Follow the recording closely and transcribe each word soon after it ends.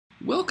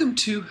Welcome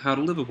to How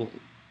to Livable.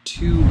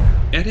 To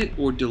edit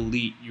or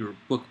delete your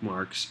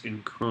bookmarks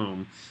in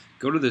Chrome,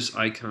 go to this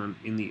icon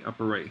in the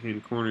upper right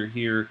hand corner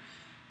here,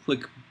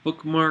 click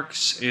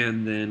Bookmarks,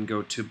 and then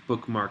go to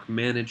Bookmark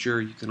Manager.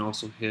 You can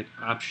also hit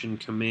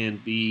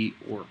Option+Command+B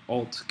or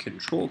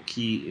Alt-Control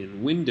key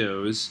in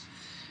Windows,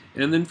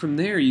 and then from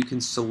there you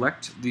can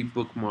select the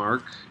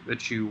bookmark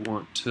that you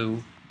want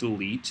to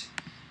delete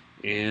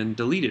and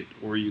delete it,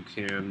 or you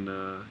can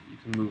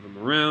move them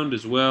around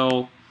as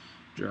well.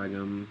 Drag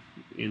them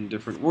in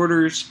different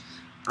orders.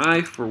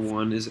 I, for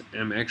one,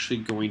 am actually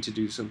going to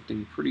do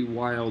something pretty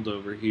wild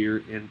over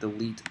here and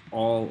delete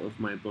all of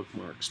my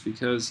bookmarks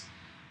because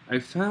I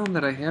found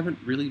that I haven't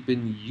really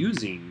been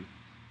using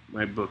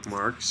my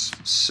bookmarks,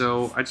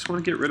 so I just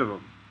want to get rid of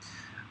them.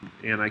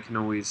 And I can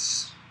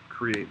always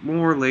create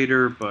more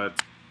later,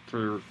 but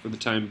for the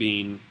time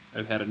being,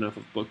 I've had enough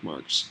of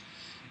bookmarks,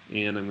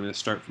 and I'm going to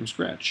start from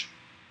scratch.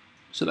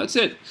 So that's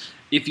it.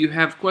 If you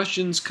have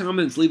questions,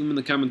 comments, leave them in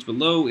the comments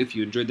below. If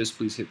you enjoyed this,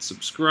 please hit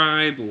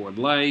subscribe or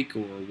like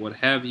or what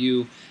have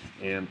you.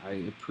 And I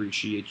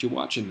appreciate you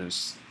watching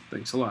this.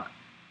 Thanks a lot.